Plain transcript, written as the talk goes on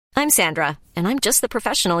I'm Sandra, and I'm just the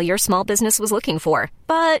professional your small business was looking for.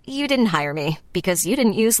 But you didn't hire me because you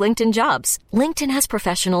didn't use LinkedIn Jobs. LinkedIn has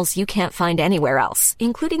professionals you can't find anywhere else,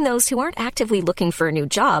 including those who aren't actively looking for a new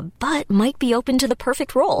job, but might be open to the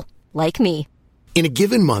perfect role, like me. In a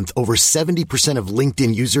given month, over 70% of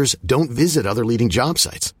LinkedIn users don't visit other leading job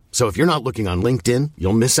sites. So if you're not looking on LinkedIn,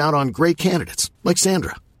 you'll miss out on great candidates like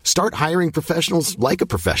Sandra. Start hiring professionals like a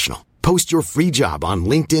professional. Post your free job on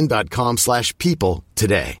linkedin.com/people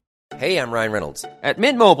today. Hey, I'm Ryan Reynolds. At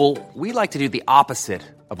Mint Mobile, we like to do the opposite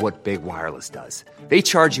of what Big Wireless does. They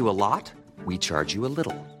charge you a lot, we charge you a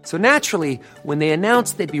little. So naturally, when they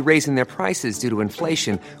announced they'd be raising their prices due to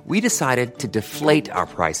inflation, we decided to deflate our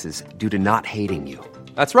prices due to not hating you.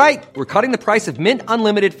 That's right. We're cutting the price of Mint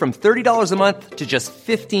Unlimited from $30 a month to just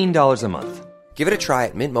 $15 a month. Give it a try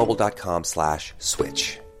at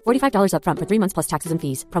mintmobile.com/switch. $45 up front for 3 months plus taxes and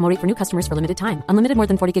fees. Promo rate for new customers for limited time. Unlimited more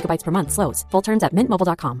than 40 gigabytes per month. Slows full terms at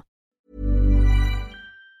mintmobile.com.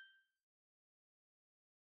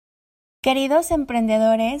 Queridos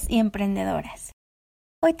emprendedores y emprendedoras,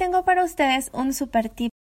 hoy tengo para ustedes un super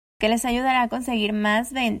tip que les ayudará a conseguir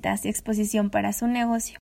más ventas y exposición para su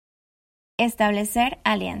negocio. Establecer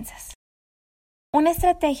alianzas. Una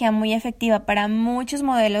estrategia muy efectiva para muchos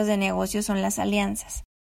modelos de negocio son las alianzas.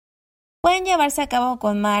 Pueden llevarse a cabo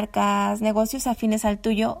con marcas, negocios afines al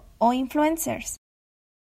tuyo o influencers.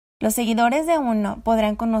 Los seguidores de uno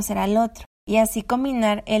podrán conocer al otro y así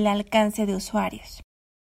combinar el alcance de usuarios.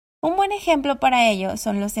 Un buen ejemplo para ello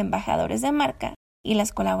son los embajadores de marca y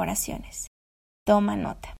las colaboraciones. Toma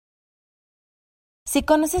nota. Si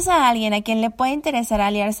conoces a alguien a quien le puede interesar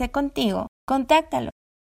aliarse contigo, contáctalo.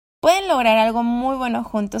 Pueden lograr algo muy bueno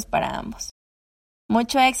juntos para ambos.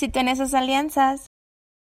 Mucho éxito en esas alianzas.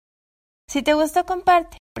 Si te gustó,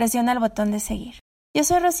 comparte, presiona el botón de seguir. Yo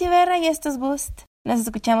soy Rosy Berra y esto es Boost. Nos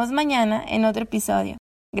escuchamos mañana en otro episodio.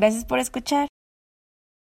 Gracias por escuchar.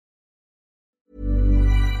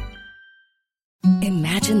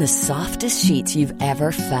 Imagine the softest sheets you've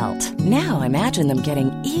ever felt. Now imagine them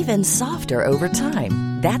getting even softer over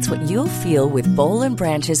time. That's what you'll feel with Boll &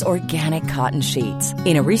 Branch's organic cotton sheets.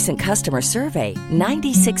 In a recent customer survey,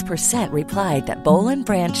 96% replied that Boll &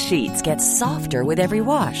 Branch sheets get softer with every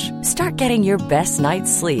wash. Start getting your best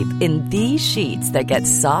night's sleep in these sheets that get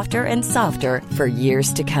softer and softer for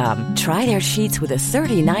years to come. Try their sheets with a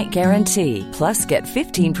 30-night guarantee. Plus, get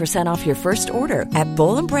 15% off your first order at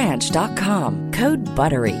bollandbranch.com. Code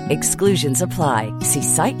BUTTERY. Exclusions apply. See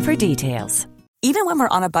site for details. Even when we're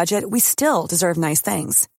on a budget, we still deserve nice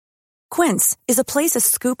things. Quince is a place to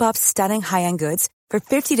scoop up stunning high-end goods for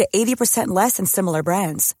 50 to 80% less than similar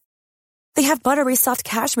brands. They have buttery soft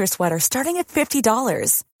cashmere sweaters starting at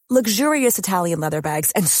 $50, luxurious Italian leather bags,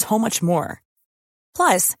 and so much more.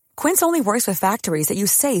 Plus, Quince only works with factories that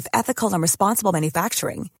use safe, ethical, and responsible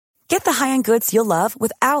manufacturing. Get the high-end goods you'll love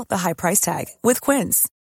without the high price tag with Quince.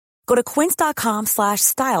 Go to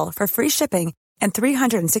quince.com/style for free shipping and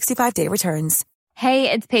 365-day returns.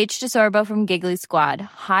 Hey, it's Paige DeSorbo from Giggly Squad.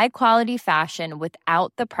 High quality fashion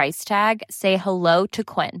without the price tag. Say hello to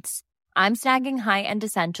Quince. I'm snagging high-end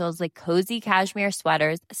essentials like cozy cashmere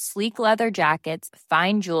sweaters, sleek leather jackets,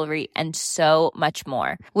 fine jewelry, and so much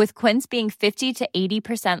more. With Quince being 50 to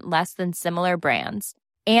 80% less than similar brands.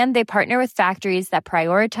 And they partner with factories that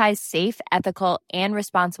prioritize safe, ethical, and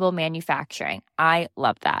responsible manufacturing. I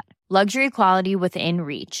love that. Luxury quality within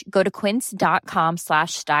reach. Go to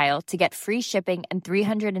quince.com/style to get free shipping and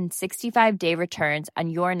 365-day returns on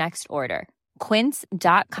your next order.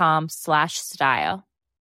 Quince.com/style.